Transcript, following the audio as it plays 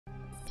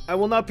I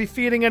will not be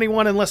feeding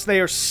anyone unless they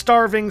are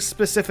starving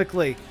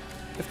specifically.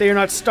 If they are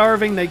not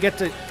starving, they get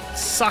to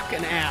suck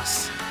an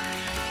ass.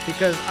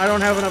 Because I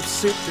don't have enough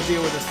soup to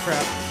deal with this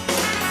crap.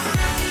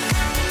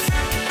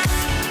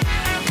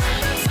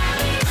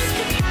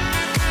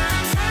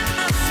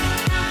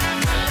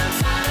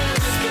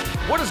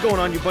 What is going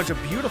on, you bunch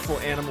of beautiful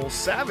animals?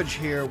 Savage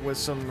here with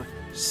some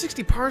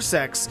 60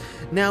 parsecs.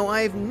 Now,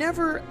 I've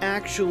never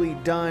actually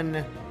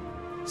done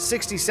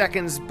 60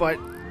 seconds, but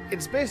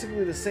it's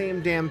basically the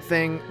same damn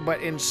thing,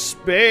 but in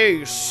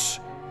space.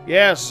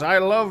 Yes, I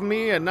love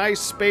me a nice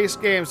space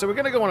game. So we're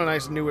going to go on a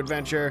nice new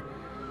adventure.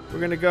 We're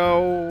going to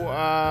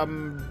go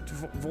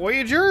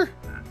Voyager.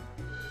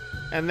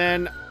 And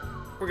then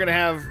we're going to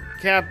have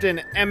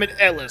Captain Emmett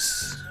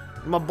Ellis.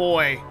 My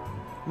boy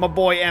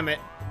Emmett.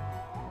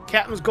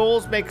 Captain's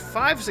goals: make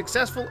 5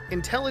 successful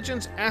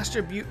intelligence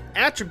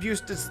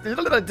attributes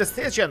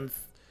decisions.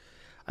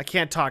 I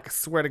can't talk. I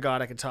swear to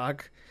God I can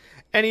talk.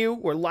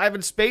 Anywho, we're live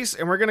in space,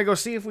 and we're going to go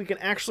see if we can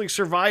actually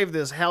survive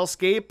this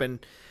hellscape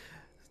and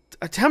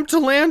attempt to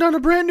land on a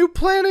brand new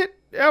planet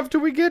after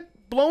we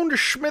get blown to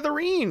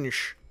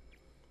smithereens.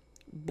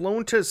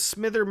 Blown to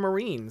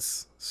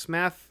smithermarines.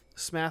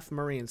 Smath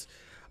marines.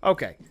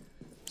 Okay.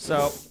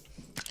 So,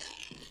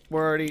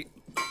 we're already...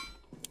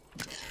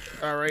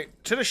 Alright,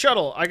 to the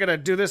shuttle. I gotta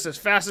do this as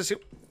fast as you...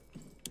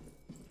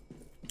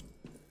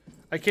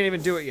 I can't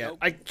even do it yet.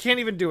 I can't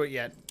even do it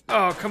yet.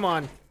 Oh, come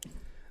on.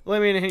 Let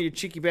me in here, you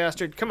cheeky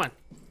bastard. Come on.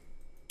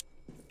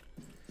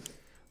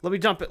 Let me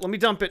dump it. Let me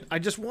dump it. I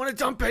just want to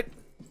dump it.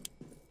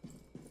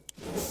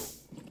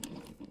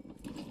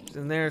 It's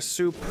in there.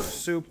 Soup.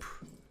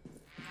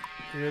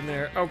 Get in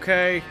there.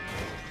 Okay.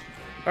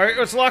 Alright,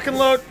 let's lock and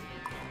load.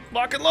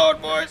 Lock and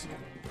load, boys.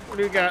 What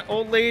do we got?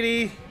 Old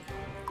lady.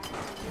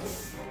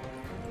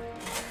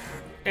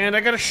 And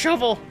I got a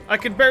shovel. I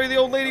can bury the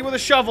old lady with a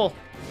shovel.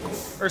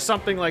 Or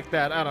something like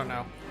that. I don't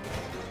know.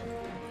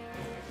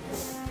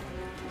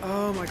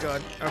 Oh my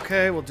god.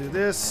 Okay, we'll do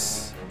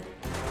this.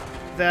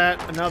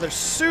 That. Another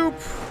soup.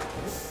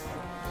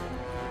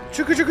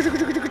 Choo choo choo choo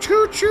choo choo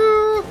choo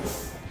choo.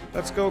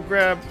 Let's go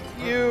grab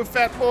you,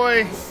 fat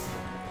boy.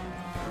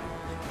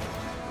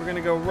 We're gonna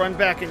go run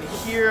back in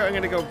here. I'm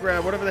gonna go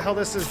grab whatever the hell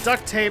this is.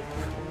 Duct tape.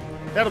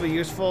 That'll be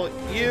useful.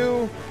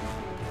 You.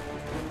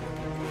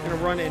 I'm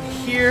gonna run in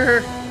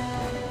here.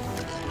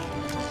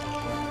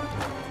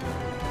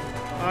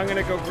 I'm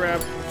gonna go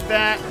grab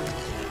that.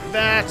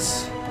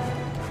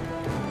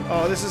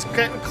 Oh, this is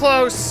getting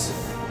close.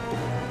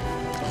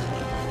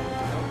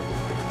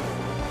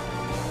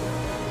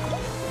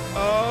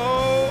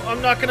 Oh,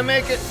 I'm not gonna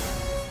make it.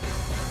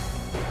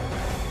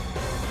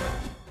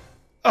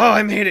 Oh,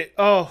 I made it.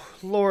 Oh,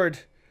 Lord.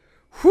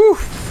 Whew.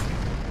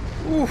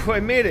 Ooh, I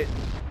made it.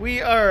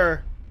 We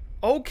are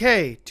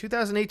okay.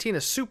 2018,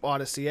 a soup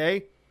odyssey, eh?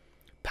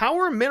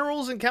 Power,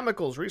 minerals, and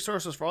chemicals.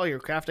 Resources for all your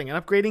crafting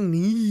and upgrading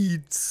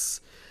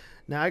needs.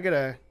 Now I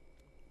gotta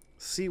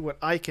see what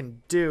I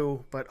can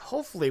do, but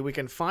hopefully we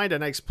can find a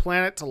nice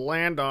planet to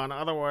land on.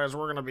 Otherwise,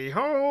 we're gonna be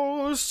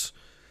hoes,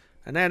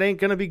 and that ain't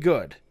gonna be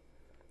good.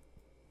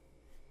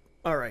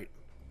 Alright.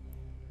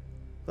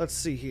 Let's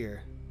see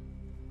here.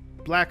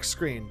 Black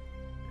screen.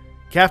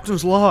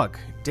 Captain's log.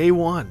 Day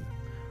 1.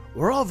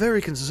 We're all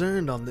very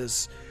concerned on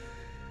this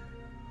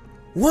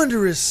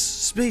wondrous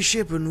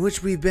spaceship in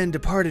which we've been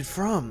departed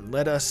from.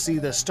 Let us see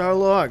the star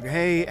log.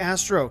 Hey,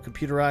 Astro,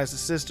 computerized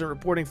assistant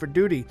reporting for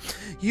duty.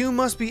 You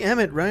must be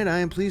Emmett, right? I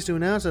am pleased to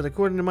announce that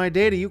according to my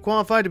data, you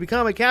qualified to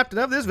become a captain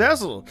of this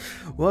vessel.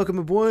 Welcome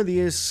aboard the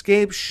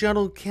Escape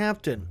Shuttle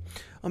Captain.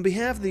 On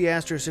behalf of the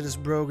Astro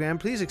Citizen Program,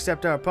 please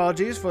accept our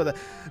apologies for the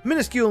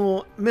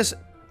minuscule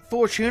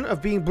misfortune of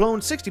being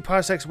blown 60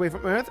 parsecs away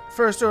from Earth.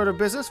 First order of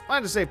business,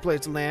 find a safe place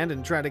to land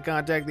and try to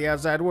contact the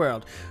outside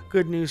world.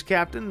 Good news,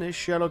 Captain. This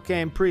shuttle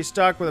came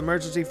pre-stocked with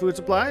emergency food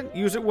supply.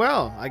 Use it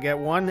well. I get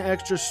 1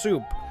 extra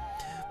soup.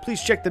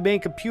 Please check the main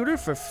computer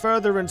for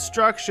further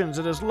instructions.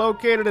 It is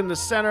located in the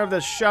center of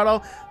the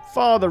shuttle.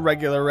 Follow the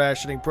regular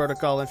rationing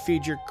protocol and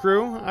feed your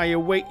crew. I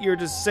await your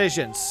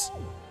decisions.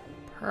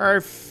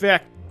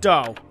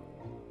 Perfecto.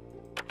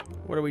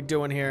 What are we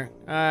doing here?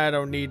 I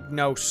don't need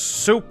no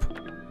soup.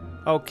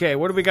 Okay,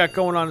 what do we got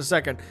going on in a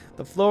second?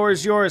 The floor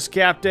is yours,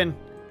 Captain.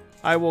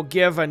 I will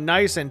give a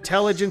nice,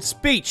 intelligent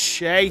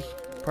speech, eh?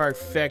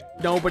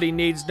 Perfect. Nobody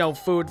needs no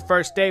food.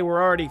 First day,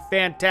 we're already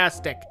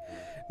fantastic.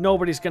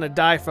 Nobody's gonna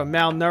die from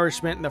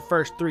malnourishment in the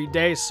first 3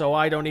 days, so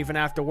I don't even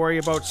have to worry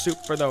about soup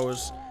for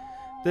those.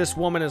 This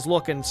woman is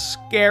looking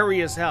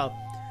scary as hell.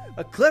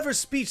 A clever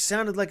speech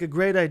sounded like a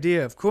great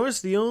idea. Of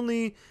course, that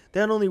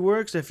only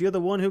works if you're the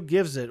one who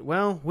gives it.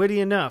 Well, witty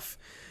enough.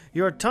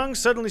 Your tongue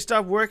suddenly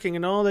stopped working,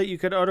 and all that you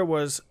could utter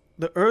was,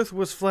 "The earth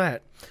was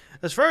flat."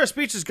 As far as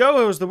speeches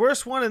go, it was the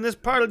worst one in this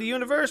part of the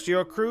universe.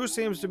 Your crew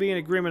seems to be in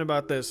agreement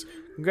about this.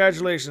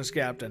 Congratulations,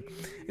 Captain.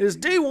 It is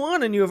day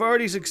 1, and you have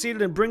already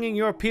succeeded in bringing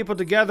your people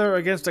together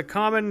against a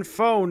common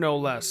foe, no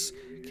less.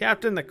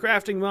 Captain, the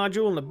crafting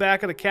module in the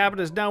back of the cabin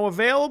is now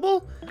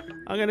available.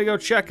 I'm going to go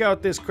check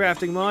out this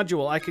crafting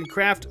module. I can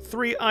craft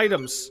 3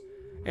 items.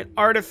 An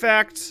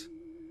artifact,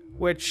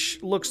 which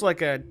looks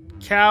like a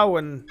cow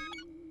and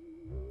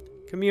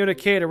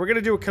communicator. We're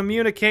gonna do a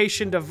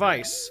communication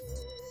device.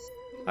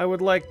 I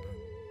would like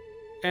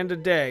end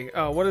of day.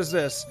 Oh, what is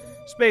this?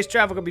 Space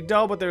travel can be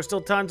dull, but there are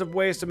still tons of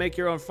ways to make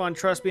your own fun.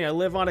 Trust me, I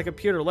live on a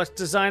computer. Let's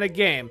design a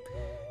game.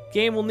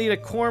 Game will need a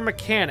core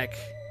mechanic.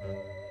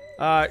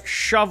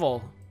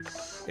 Shovel.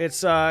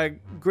 It's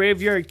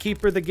Graveyard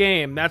Keeper the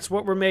game. That's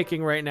what we're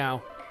making right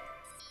now.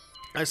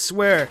 I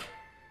swear,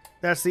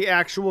 that's the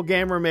actual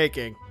game we're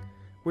making.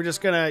 We're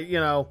just gonna, you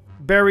know,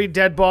 bury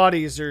dead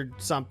bodies or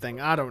something.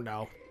 I don't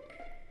know.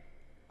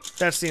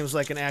 That seems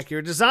like an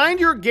accurate. Design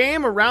your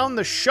game around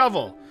the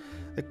shovel.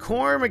 The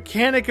core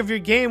mechanic of your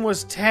game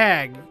was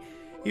tag.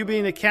 You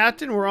being the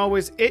captain were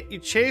always it. You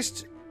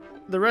chased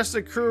the rest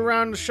of the crew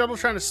around the shuttle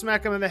trying to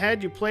smack them in the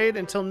head. You played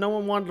until no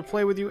one wanted to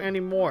play with you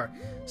anymore.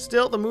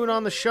 Still, the moon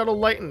on the shuttle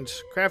lightened.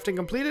 Crafting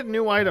completed.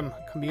 New item.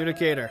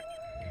 Communicator.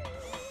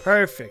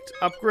 Perfect.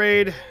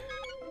 Upgrade.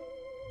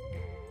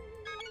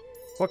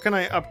 What can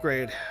I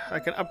upgrade? I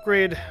can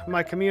upgrade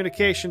my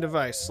communication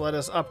device. Let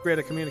us upgrade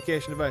a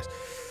communication device.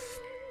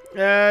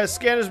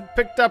 Scanners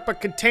picked up a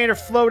container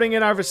floating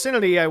in our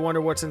vicinity. I wonder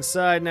what's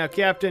inside. Now,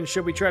 Captain,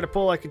 should we try to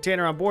pull that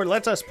container on board?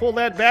 Let us pull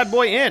that bad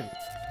boy in.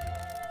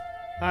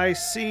 I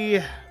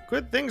see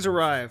good things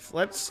arrive.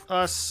 Let's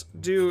us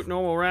do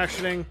normal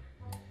rationing.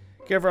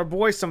 Give our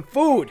boys some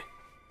food.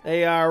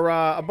 They are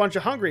a bunch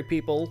of hungry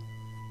people.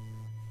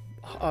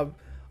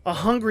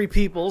 Hungry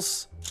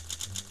peoples.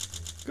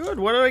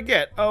 Good, what did I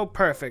get? Oh,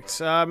 perfect.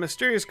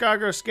 Mysterious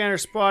cargo scanner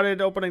spotted.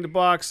 Opening the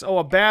box. Oh,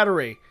 a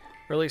battery.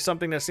 Really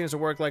something that seems to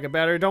work like a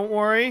battery. Don't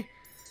worry.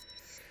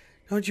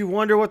 Don't you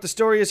wonder what the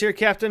story is here,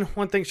 Captain?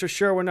 One thing's for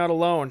sure, we're not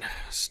alone.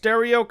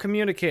 Stereo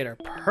communicator.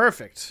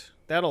 Perfect.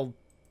 That'll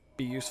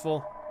be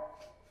useful.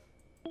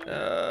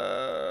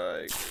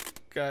 Got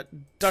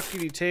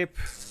duckety tape.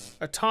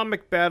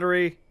 Atomic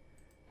battery.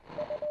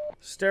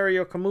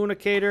 Stereo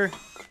communicator.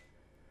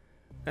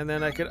 And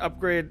then I could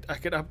upgrade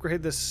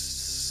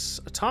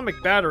this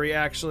atomic battery,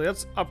 actually.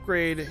 Let's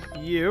upgrade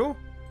you.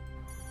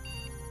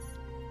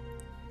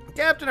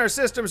 Captain, our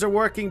systems are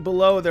working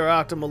below their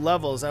optimal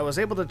levels. I was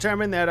able to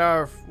determine that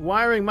our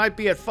wiring might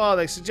be at fault.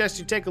 I suggest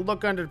you take a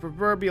look under the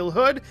proverbial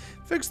hood.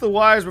 Fix the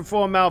wires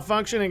before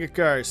malfunctioning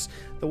occurs.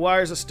 The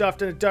wires are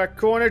stuffed in a dark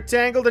corner,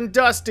 tangled and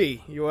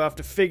dusty. You will have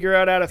to figure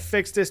out how to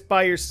fix this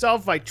by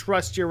yourself. I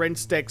trust your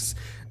instincts.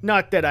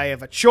 Not that I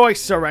have a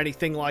choice or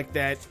anything like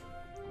that.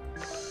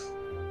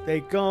 They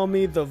call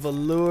me the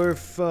Velour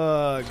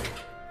Fog.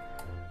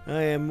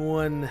 I am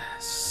one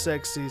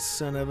sexy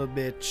son of a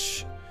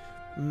bitch.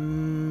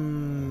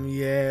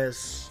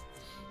 Yes.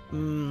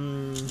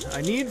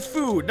 I need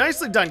food.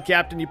 Nicely done,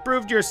 Captain. You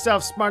proved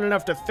yourself smart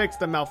enough to fix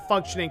the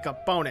malfunctioning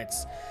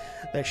components.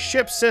 The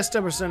ship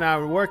systems are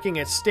now working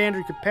at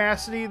standard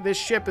capacity. This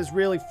ship is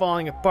really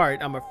falling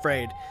apart, I'm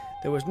afraid.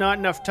 There was not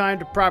enough time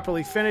to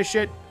properly finish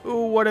it.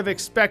 Who would have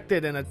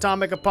expected an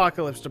atomic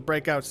apocalypse to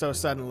break out so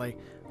suddenly?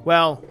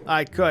 Well,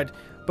 I could.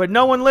 But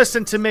no one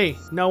listened to me.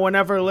 No one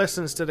ever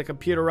listens to the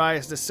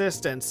computerized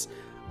assistants.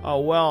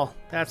 Oh, well,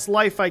 that's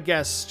life, I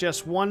guess.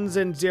 Just ones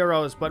and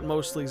zeros, but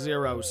mostly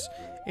zeros.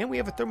 And we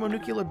have a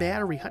thermonuclear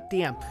battery. Hot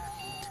damn.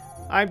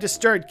 I'm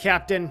disturbed,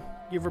 Captain.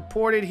 You've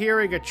reported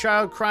hearing a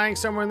child crying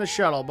somewhere in the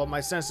shuttle, but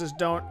my senses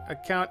don't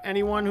account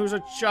anyone who's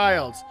a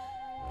child.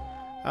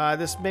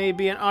 This may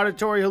be an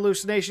auditory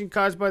hallucination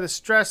caused by the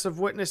stress of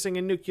witnessing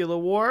a nuclear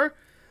war.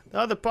 The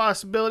other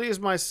possibility is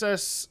my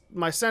sensors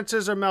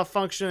are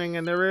malfunctioning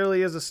and there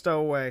really is a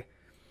stowaway.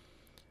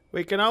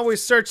 We can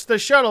always search the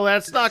shuttle.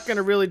 That's not going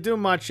to really do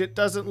much. It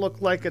doesn't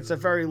look like it's a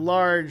very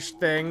large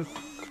thing.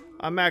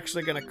 I'm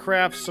actually going to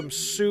craft some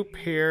soup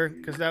here,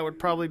 because that would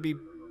probably be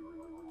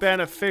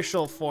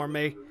beneficial for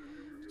me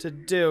to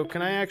do.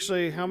 Can I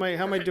actually... How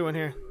am I doing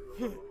here?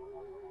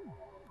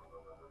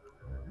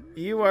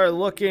 You are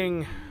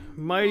looking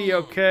mighty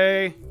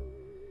okay.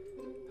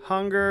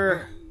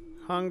 Hunger.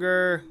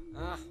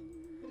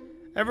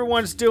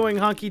 Everyone's doing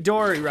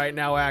hunky-dory right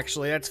now,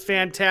 actually. That's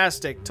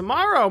fantastic.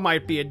 Tomorrow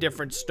might be a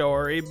different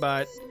story,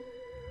 but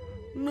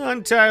I'm not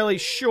entirely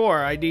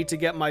sure. I need to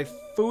get my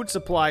food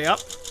supply up.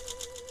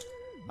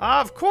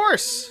 Of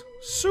course!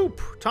 Soup.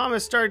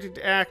 Thomas started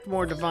to act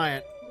more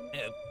defiant.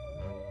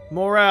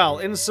 Morale.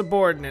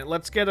 Insubordinate.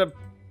 Let's get a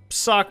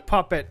sock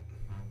puppet.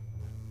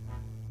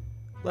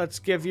 Let's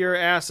give your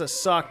ass a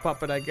sock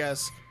puppet, I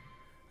guess.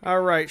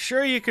 Alright,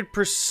 sure you could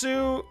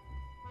pursue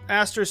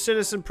Astro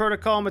Citizen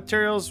Protocol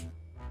materials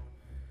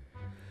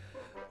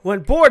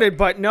when boarded,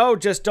 but no,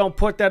 just don't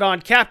put that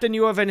on. Captain,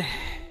 you have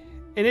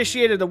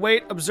initiated the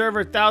Weight Observer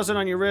 1000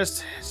 on your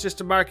wrist. It's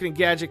just a marketing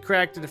gadget,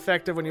 cracked and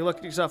effective. When you look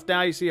at yourself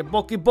now, you see a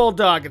bulky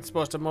bulldog. It's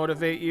supposed to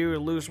motivate you to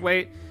lose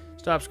weight,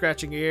 stop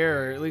scratching your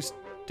ear, or at least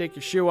take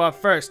your shoe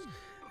off first.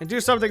 And do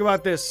something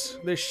about this.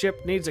 This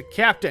ship needs a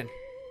captain.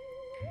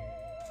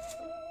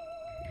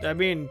 I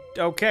mean,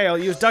 okay, I'll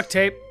use duct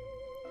tape.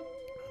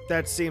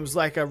 That seems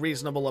like a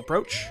reasonable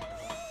approach.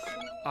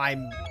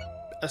 I'm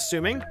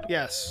assuming.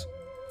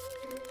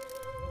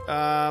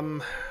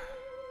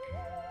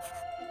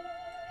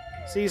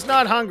 See, he's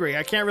not hungry.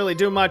 I can't really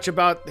do much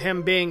about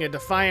him being a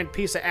defiant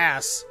piece of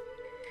ass.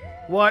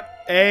 What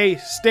a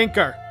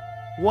stinker.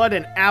 What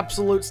an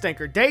absolute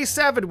stinker. Day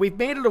 7, we've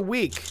made it a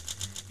week,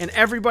 and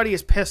everybody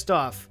is pissed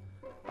off.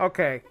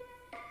 Okay.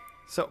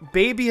 So,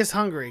 baby is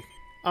hungry.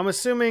 I'm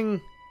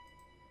assuming...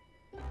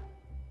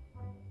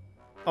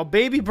 Oh,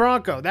 baby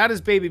Bronco. That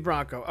is baby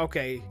Bronco.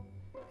 Okay.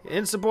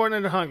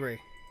 Insubordinate and hungry.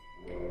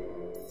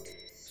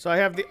 So I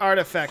have the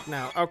artifact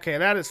now. Okay,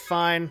 that is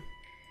fine.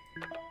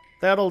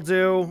 That'll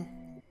do.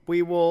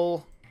 We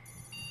will...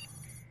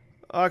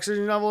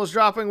 Oxygen level is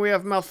dropping. We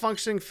have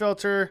malfunctioning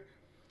filter.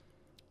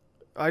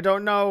 I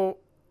don't know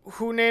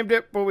who named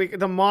it, but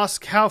the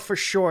Moscow for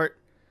short.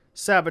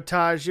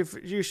 Sabotage.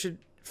 You should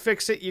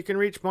fix it. You can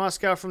reach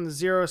Moscow from the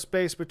 0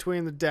 space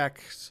between the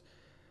decks.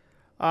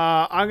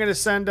 I'm going to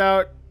send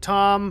out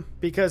Tom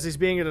because he's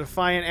being a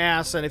defiant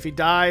ass, and if he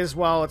dies,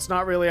 well, it's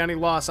not really any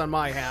loss on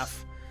my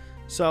half.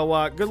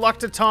 So, good luck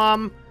to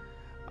Tom.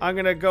 I'm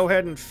going to go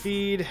ahead and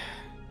feed...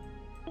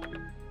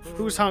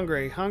 Who's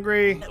hungry?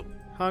 Hungry?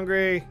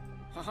 Hungry?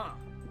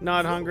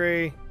 Not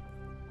hungry?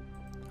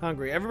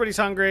 Hungry. Everybody's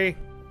hungry.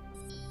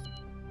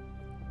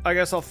 I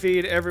guess I'll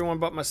feed everyone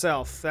but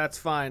myself. That's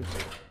fine.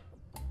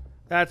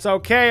 That's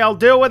okay. I'll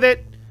deal with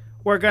it.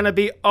 We're going to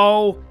be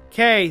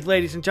okay,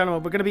 ladies and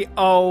gentlemen. We're going to be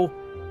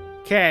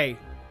okay.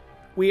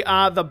 We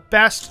are the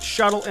best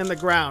shuttle in the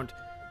ground.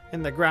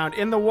 In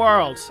the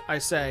world, I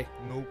say.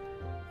 Nope.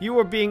 You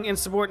are being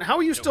insubordinate. How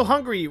are you still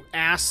hungry, you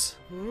ass?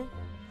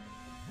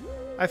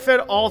 I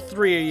fed all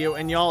 3 of you,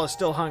 and y'all are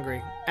still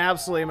hungry.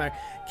 Absolutely, man.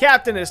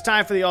 Captain, it's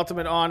time for the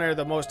ultimate honor,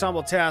 the most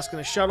humble task in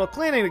the shuttle,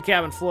 cleaning the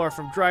cabin floor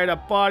from dried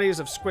up bodies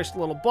of squished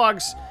little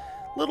bugs,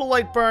 little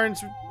light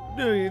burns,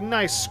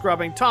 nice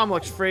scrubbing. Tom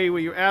looks free.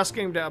 Will you ask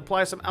him to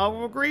apply some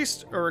elbow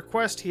grease or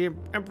request he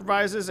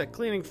improvises a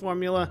cleaning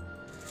formula?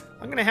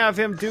 I'm going to have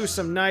him do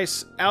some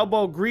nice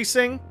elbow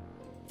greasing.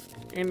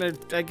 And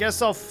I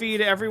guess I'll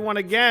feed everyone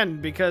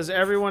again, because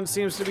everyone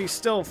seems to be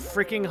still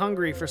freaking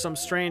hungry for some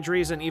strange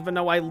reason, even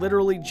though I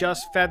literally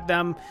just fed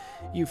them,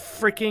 you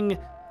freaking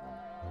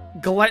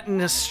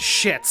gluttonous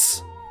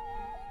shits.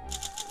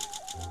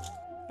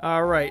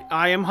 Alright,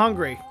 I am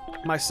hungry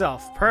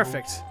myself.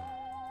 Perfect.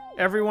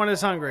 Everyone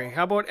is hungry.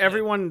 How about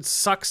everyone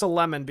sucks a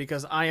lemon,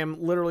 because I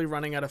am literally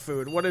running out of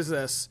food. What is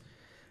this?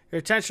 Your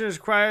attention is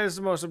required as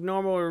the most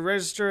abnormal. We're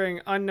registering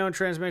unknown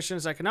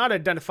transmissions. I cannot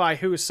identify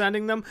who is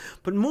sending them,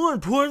 but more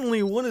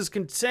importantly, what is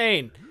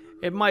contained.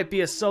 It might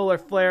be a solar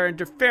flare,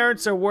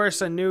 interference, or worse,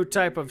 a new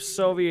type of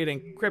Soviet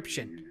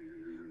encryption.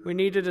 We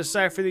need to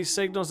decipher these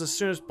signals as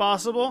soon as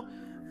possible.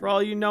 For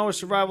all you know,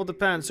 survival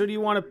depends. Who do you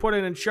want to put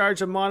in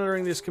charge of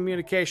monitoring these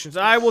communications?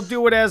 I will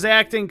do it as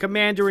acting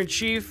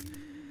commander-in-chief.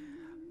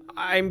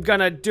 I'm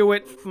gonna do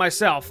it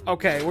myself.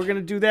 Okay, we're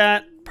gonna do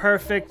that.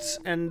 Perfect.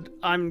 And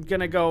I'm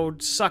gonna go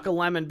suck a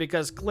lemon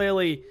because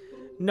clearly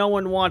no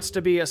one wants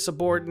to be a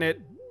subordinate.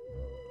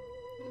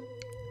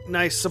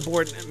 Nice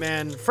subordinate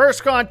man.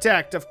 First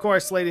contact, of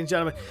course, ladies and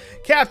gentlemen.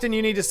 Captain,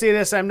 you need to see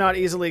this. I'm not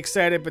easily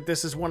excited, but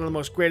this is one of the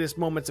most greatest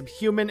moments of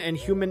human and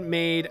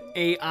human-made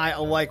AI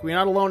alike. We're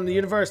not alone in the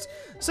universe.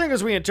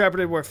 Signals we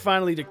interpreted were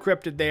finally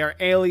decrypted. They are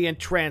alien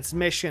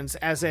transmissions,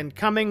 as in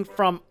coming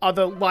from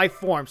other life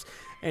forms.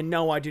 And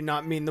no, I do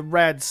not mean the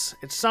Reds.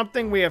 It's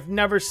something we have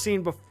never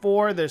seen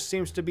before. There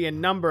seems to be a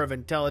number of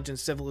intelligent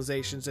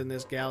civilizations in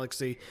this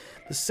galaxy.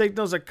 The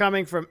signals are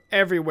coming from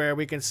everywhere.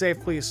 We can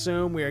safely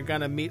assume we are going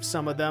to meet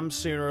some of them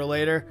sooner or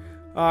later.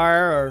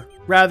 Or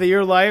rather,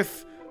 your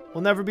life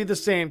will never be the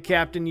same,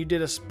 Captain. You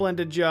did a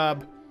splendid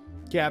job,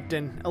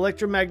 Captain.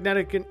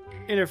 Electromagnetic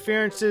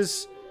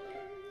interferences,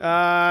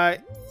 or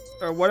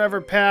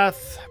whatever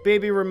path.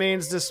 Baby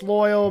remains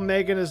disloyal.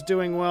 Megan is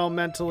doing well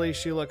mentally.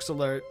 She looks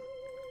alert.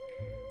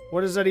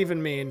 What does that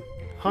even mean?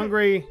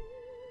 Hungry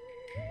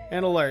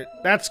and alert.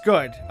 That's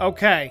good.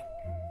 Okay.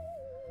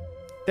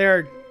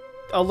 They're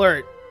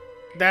alert.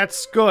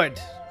 That's good.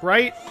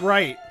 Right?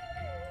 Right.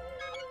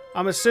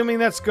 I'm assuming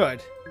that's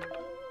good.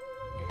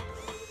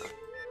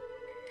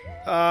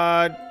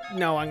 No,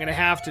 I'm gonna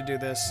have to do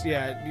this.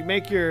 Yeah, you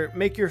make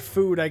your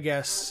food, I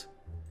guess.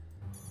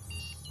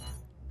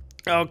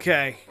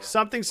 Okay.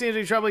 Something seems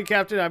to be troubling,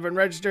 Captain. I've been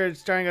registered,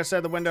 staring outside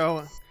the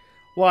window.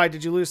 Why?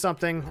 Did you lose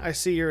something? I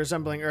see you're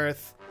resembling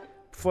Earth.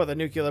 Before the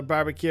nuclear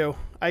barbecue.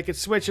 I could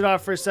switch it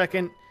off for a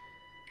second.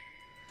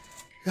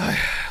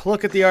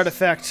 Look at the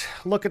artifact.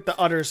 Look at the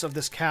udders of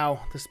this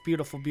cow. This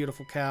beautiful,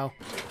 beautiful cow.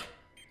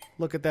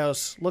 Look at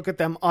those. Look at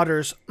them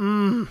udders.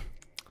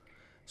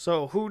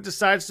 So, who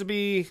decides to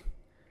be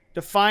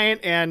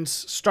defiant and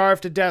starve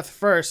to death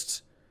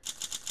first?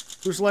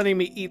 Who's letting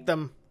me eat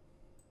them?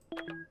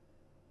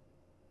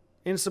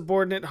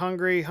 Insubordinate,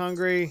 hungry,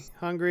 hungry,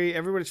 hungry.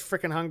 Everybody's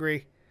freaking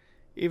hungry.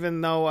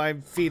 Even though I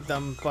feed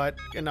them, but,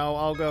 you know,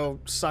 I'll go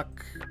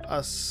suck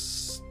a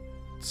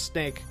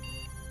snake.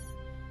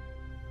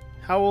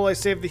 How will I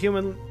save the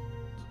human...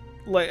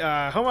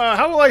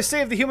 how will I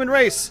save the human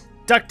race?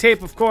 Duct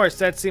tape, of course.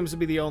 That seems to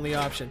be the only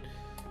option.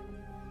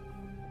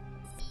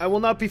 I will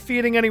not be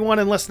feeding anyone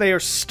unless they are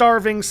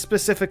starving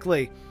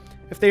specifically.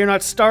 If they are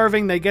not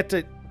starving, they get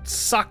to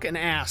suck an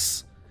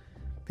ass.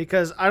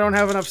 because I don't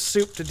have enough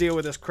soup to deal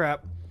with this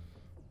crap.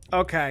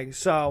 Okay,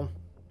 so...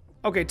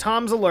 Okay,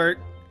 Tom's alert.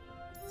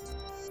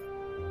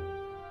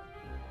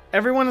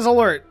 Everyone is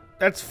alert.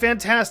 That's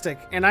fantastic.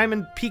 And I'm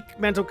in peak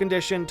mental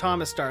condition.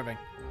 Tom is starving.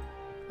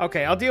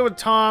 Okay, I'll deal with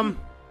Tom.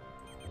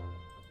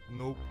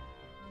 Nope.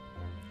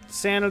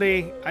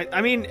 Sanity.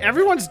 I mean,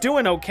 everyone's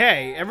doing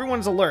okay.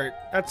 Everyone's alert.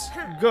 That's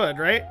good,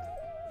 right?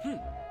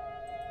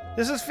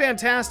 This is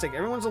fantastic.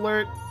 Everyone's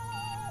alert.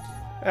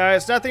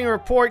 It's nothing to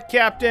report,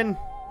 Captain.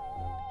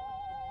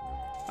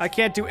 I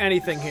can't do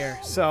anything here,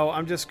 so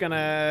I'm just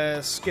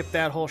gonna skip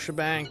that whole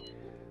shebang.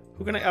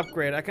 Who can I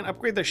upgrade? I can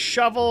upgrade the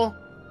shovel,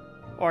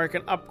 or I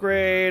can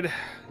upgrade...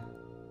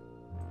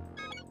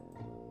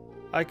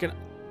 I could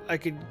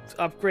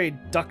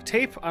upgrade duct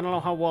tape. I don't know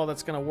how well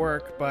that's gonna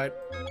work,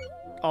 but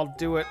I'll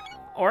do it.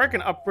 Or I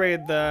can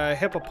upgrade the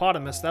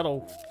hippopotamus.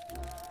 That'll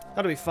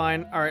be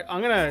fine. All right,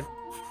 I'm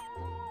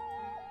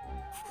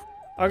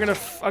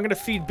gonna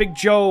feed Big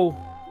Joe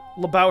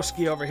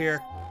Lebowski over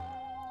here.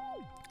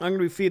 I'm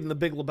gonna be feeding the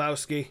Big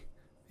Lebowski.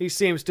 He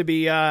seems to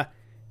be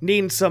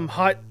needing some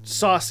hot,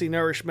 saucy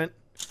nourishment.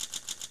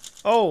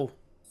 Oh,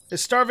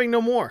 is starving no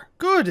more.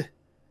 Good.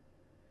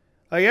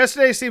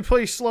 Yesterday seemed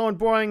pretty slow and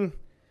boring.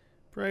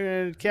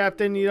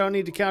 Captain, you don't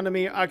need to count on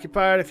me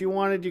occupied. If you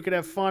wanted, you could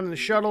have fun in the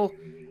shuttle.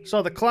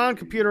 So the clown,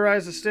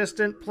 computerized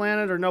assistant,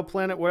 planet or no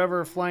planet,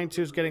 whatever flying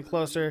to is getting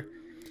closer.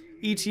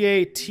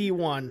 ETA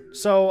T1.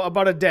 So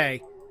about a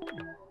day.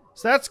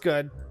 So that's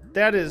good.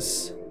 That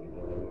is...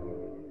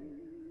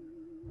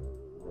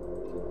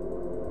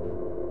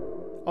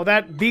 Oh,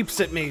 that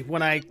beeps at me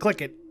when I click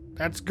it.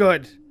 That's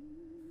good.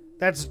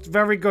 That's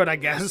very good, I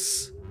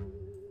guess.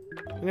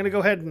 I'm gonna go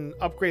ahead and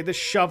upgrade this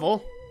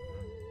shovel.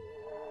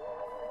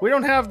 We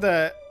don't have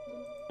the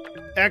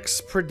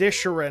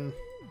Expedition.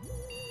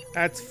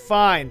 That's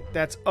fine.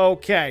 That's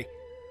okay.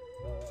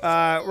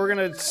 We're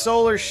gonna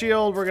solar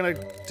shield. We're gonna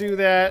do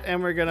that,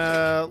 and we're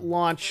gonna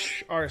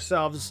launch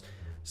ourselves.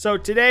 So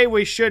today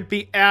we should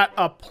be at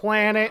a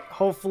planet.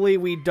 Hopefully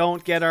we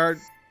don't get our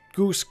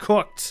goose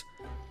cooked.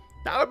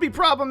 That would be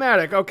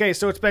problematic. Okay,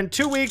 so it's been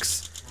 2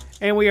 weeks,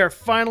 and we are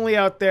finally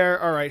out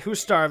there. All right, who's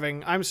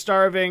starving? I'm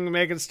starving.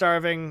 Megan's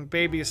starving.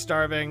 Baby is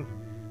starving.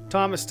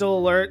 Tom is still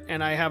alert,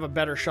 and I have a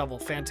better shovel.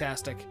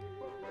 Fantastic.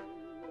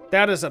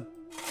 That is a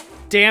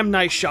damn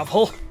nice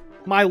shovel.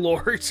 My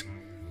lord.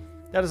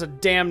 That is a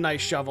damn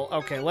nice shovel.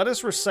 Okay, let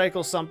us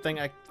recycle something.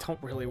 I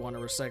don't really want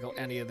to recycle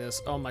any of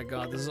this. Oh my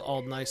god, this is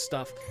all nice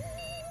stuff.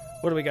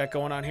 What do we got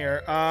going on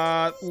here?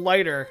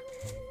 Lighter.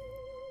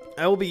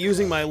 I will be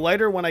using my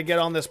lighter when I get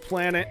on this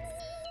planet.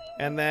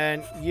 And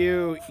then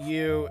you,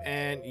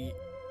 and you.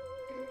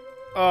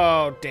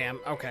 Oh, damn.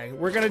 Okay,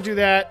 we're gonna do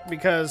that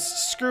because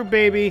screw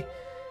baby.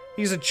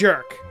 He's a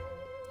jerk.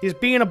 He's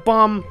being a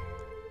bum.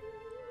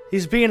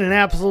 He's being an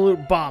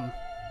absolute bum.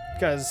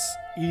 Because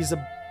he's a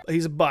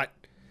butt.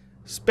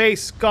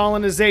 Space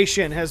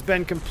colonization has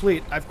been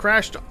complete. I've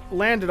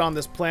landed on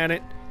this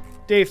planet.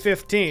 Day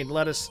 15.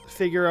 Let us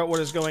figure out what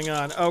is going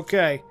on.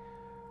 Okay.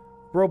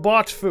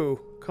 Robot foo.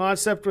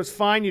 Concept was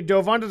fine. You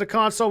dove onto the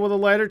console with a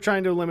lighter,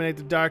 trying to eliminate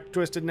the dark,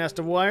 twisted nest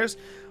of wires.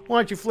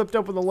 Once you flipped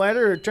open the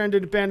lighter, it turned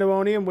into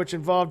pandemonium, which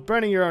involved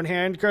burning your own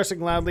hand, cursing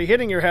loudly,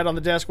 hitting your head on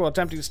the desk while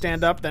attempting to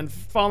stand up, then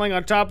falling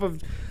on top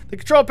of the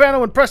control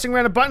panel and pressing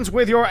random buttons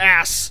with your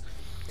ass.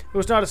 It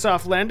was not a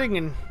soft landing,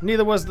 and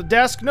neither was the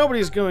desk.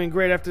 Nobody's going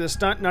great after the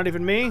stunt, not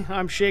even me.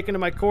 I'm shaking to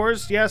my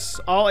cores.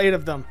 Yes, all 8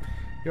 of them.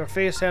 Your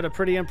face had a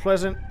pretty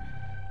unpleasant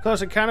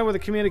close encounter with a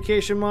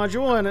communication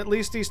module, and at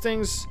least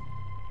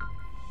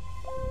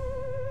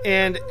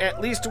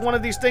one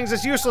of these things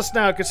is useless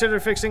now.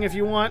 Consider fixing if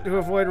you want to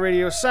avoid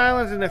radio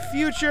silence in the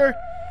future.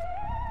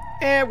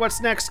 And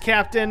what's next,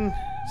 Captain?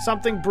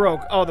 Something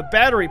broke. Oh, the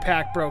battery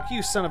pack broke.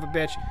 You son of a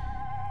bitch.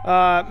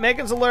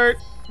 Megan's alert.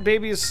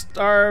 Baby is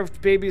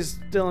starved. Baby is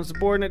still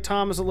insubordinate.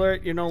 Tom is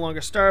alert. You're no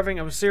longer starving.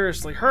 I'm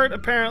seriously hurt,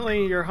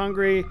 apparently. You're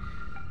hungry.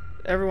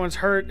 Everyone's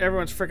hurt.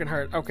 Everyone's freaking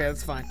hurt. Okay,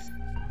 that's fine.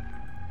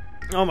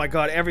 Oh my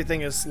god, everything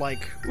is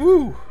like...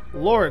 Ooh,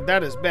 Lord,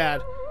 that is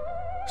bad.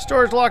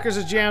 Storage lockers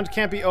are jammed,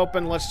 can't be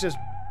opened. Let's just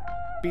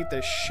beat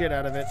the shit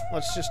out of it.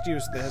 Let's just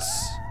use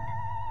this.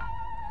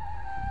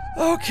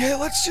 Okay,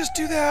 let's just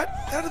do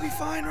that. That'll be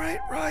fine, right?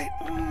 Right.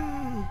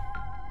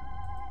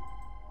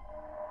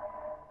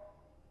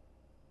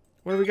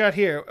 What do we got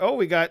here? Oh,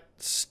 we got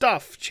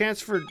stuff.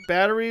 Chance for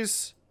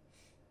batteries.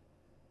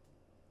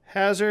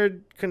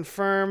 Hazard.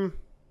 Confirm.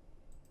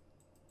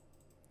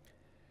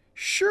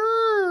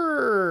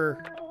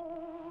 Sure.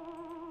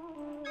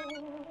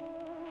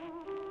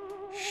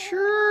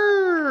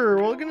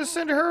 Sure, we're gonna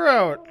send her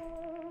out.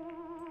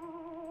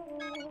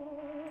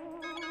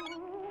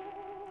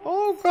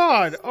 Oh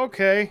god,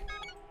 okay.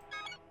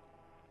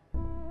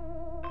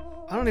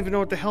 I don't even know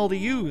what the hell to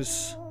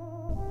use.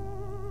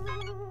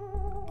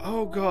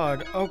 Oh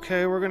god,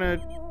 okay, we're gonna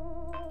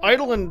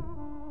idle and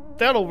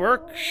that'll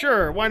work.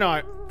 Sure, why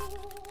not?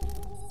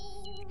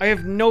 I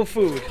have no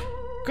food.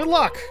 Good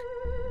luck.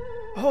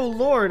 Oh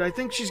lord, I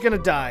think she's gonna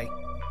die.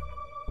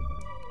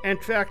 In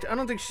fact, I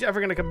don't think she's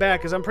ever gonna come back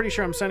because I'm pretty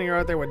sure I'm sending her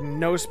out there with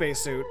no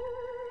spacesuit.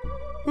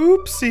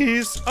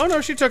 Oopsies. Oh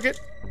no, she took it.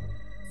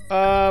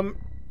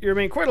 You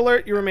remain quite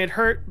alert. You remain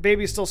hurt.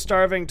 Baby's still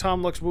starving.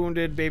 Tom looks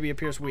wounded. Baby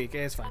appears weak. Hey,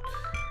 it's fine.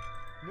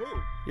 No.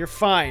 You're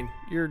fine.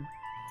 You're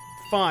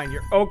fine.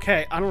 You're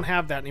okay. I don't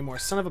have that anymore.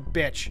 Son of a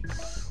bitch.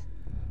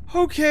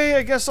 Okay,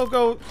 I guess I'll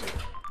go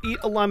eat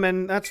a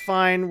lemon. That's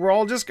fine. We're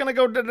all just gonna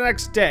go to the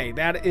next day.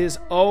 That is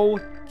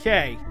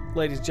okay.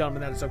 Ladies and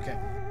gentlemen, that is okay.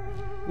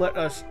 Let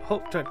us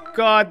hope to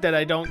God that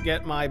I don't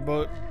get my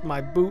boot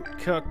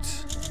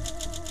cooked.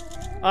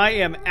 I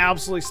am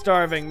absolutely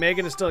starving.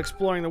 Megan is still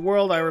exploring the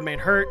world. I remain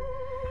hurt.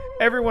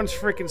 Everyone's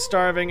freaking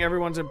starving.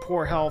 Everyone's in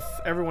poor health.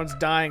 Everyone's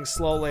dying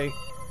slowly.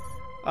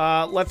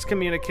 Let's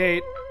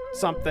communicate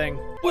something.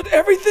 With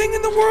everything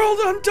in the world,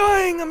 I'm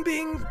dying. I'm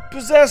being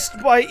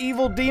possessed by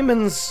evil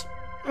demons.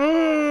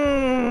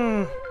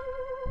 Oh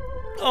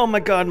my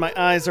God, my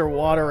eyes are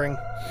watering.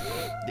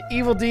 The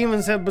evil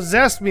demons have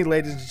possessed me,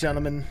 ladies and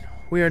gentlemen.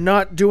 We are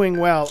not doing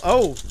well.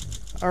 Oh,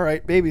 all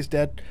right, baby's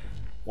dead.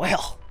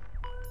 Well,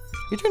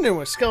 you turned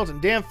into a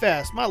skeleton damn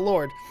fast, my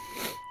lord.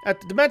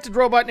 At the demented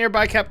robot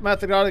nearby kept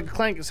methodically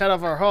clank his head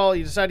off our hull.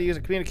 You decide to use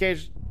a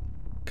communication.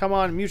 Come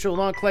on, mutual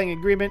non-clanging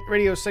agreement.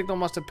 Radio signal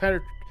must have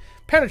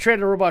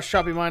penetrated the robot's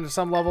choppy mind at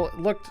some level. It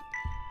looked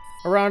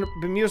around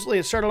bemusedly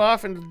and started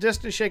off in the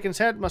distance, shaking his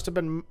head. Must have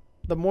been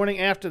the morning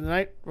after the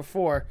night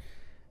before.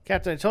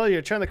 Captain, I told you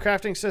to turn the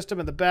crafting system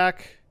in the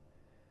back.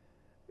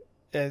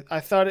 I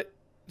thought it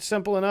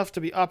simple enough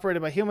to be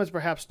operated by humans.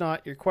 Perhaps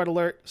not. You're quite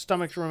alert.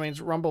 Stomach remains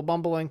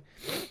bumbling.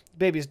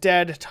 Baby's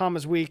dead. Tom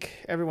is weak.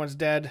 Everyone's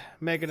dead.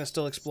 Megan is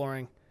still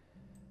exploring.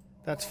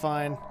 That's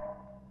fine.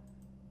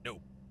 No.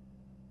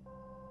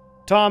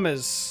 Tom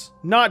is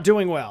not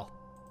doing well.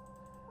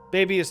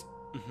 Baby is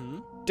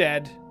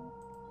dead.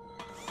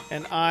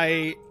 And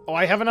I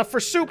have enough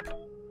for soup.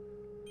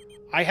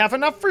 I have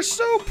enough for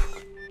soup.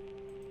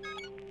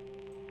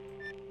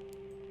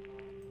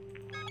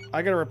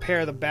 I gotta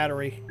repair the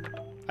battery.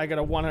 I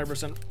gotta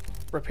 100%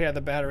 repair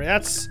the battery.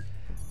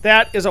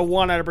 That is a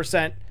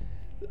 100%.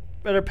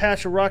 Better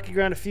patch of rocky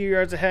ground a few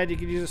yards ahead. You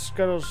can use a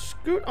scuttle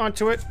scoot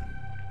onto it.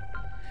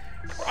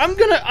 I'm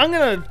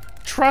gonna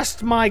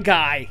trust my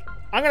guy.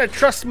 I'm gonna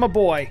trust my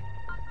boy.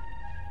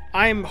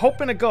 I'm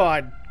hoping to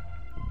God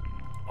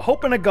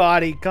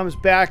he comes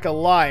back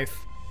alive.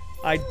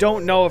 I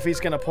don't know if he's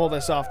gonna pull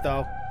this off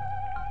though.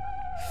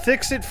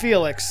 Fix it,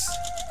 Felix.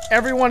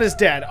 Everyone is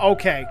dead.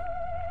 Okay.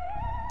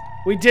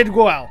 We did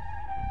well.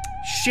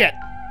 Shit.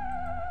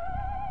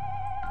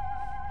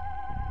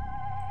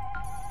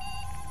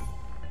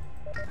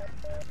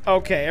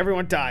 Okay,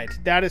 everyone died.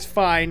 That is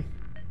fine.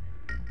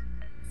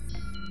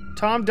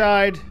 Tom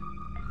died.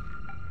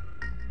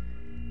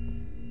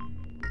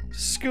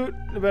 Scoot,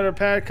 the better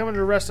pad, coming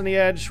to rest on the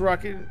edge,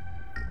 rocking.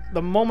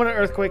 The moment an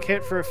earthquake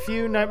hit, for a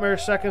few nightmare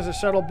seconds, the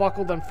shuttle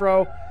buckled and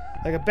fro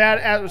like a bad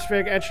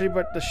atmospheric entry,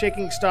 but the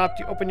shaking stopped.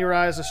 You opened your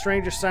eyes, a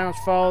stranger silence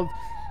followed,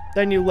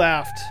 then you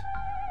laughed.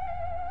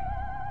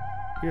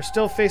 You're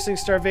still facing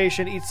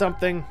starvation. Eat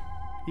something,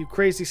 you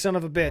crazy son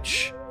of a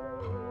bitch.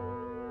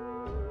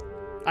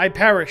 I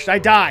perished. I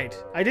died.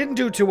 I didn't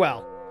do too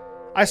well.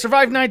 I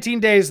survived 19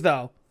 days,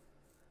 though.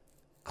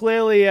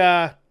 Clearly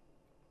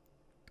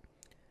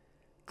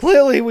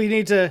we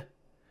need to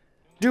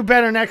do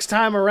better next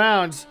time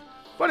around.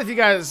 But if you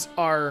guys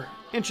are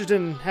interested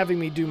in having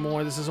me do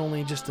more, this is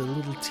only just a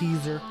little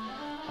teaser.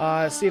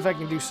 See if I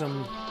can do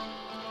some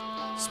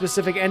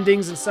specific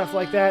endings and stuff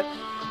like that.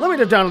 Let me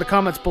know down in the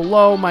comments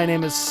below. My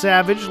name is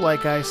Savage,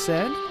 like I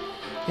said.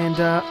 And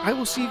I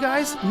will see you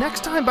guys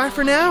next time. Bye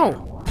for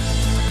now.